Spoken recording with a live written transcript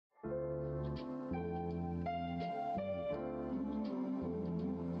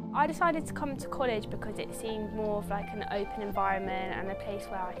I decided to come to college because it seemed more of like an open environment and a place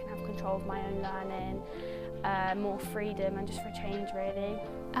where I can have control of my own learning, more freedom and just for a change really.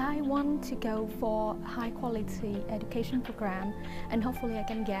 I want to go for a high quality education program and hopefully I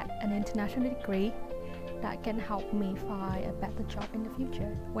can get an international degree that can help me find a better job in the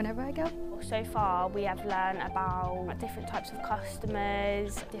future whenever I go. So far we have learned about different types of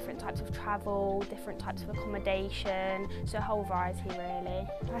customers, different types of travel, different types of accommodation, so a whole variety really.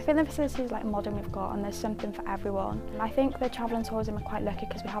 I think the facilities like modern we've got and there's something for everyone. I think the travel and tourism are quite lucky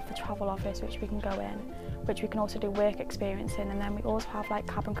because we have the travel office which we can go in, which we can also do work experience in, and then we also have like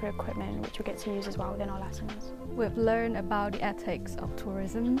cabin crew equipment which we get to use as well within our lessons. We've learned about the ethics of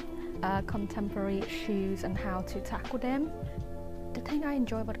tourism, contemporary issues and how to tackle them. The thing I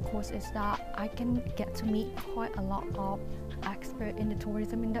enjoy about the course is that I can get to meet quite a lot of experts in the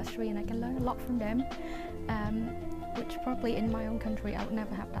tourism industry and I can learn a lot from them, which probably in my own country I would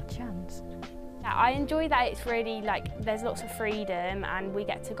never have that chance. Yeah, I enjoy that it's really like there's lots of freedom and we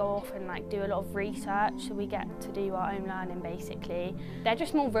get to go off and like do a lot of research, so we get to do our own learning basically. They're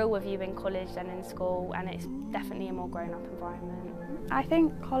just more real with you in college than in school and it's definitely a more grown-up environment. I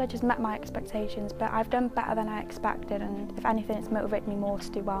think college has met my expectations, but I've done better than I expected, and if anything it's motivated me more to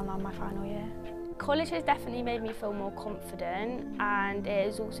do well now in my final year. College has definitely made me feel more confident and it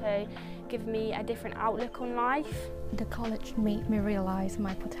has also given me a different outlook on life. The college made me realise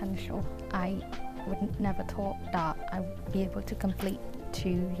my potential. I would never thought that I would be able to complete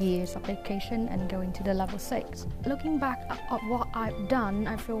 2 years of education and go into the level 6. Looking back at what I've done,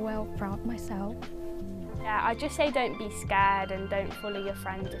 I feel well proud of myself. Yeah, I just say don't be scared and don't follow your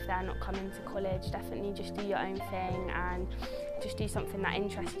friends if they're not coming to college. Definitely just do your own thing and just do something that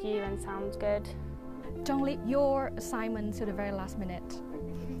interests you and sounds good. Don't leave your assignment to the very last minute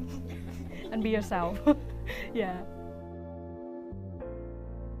and be yourself. Yeah.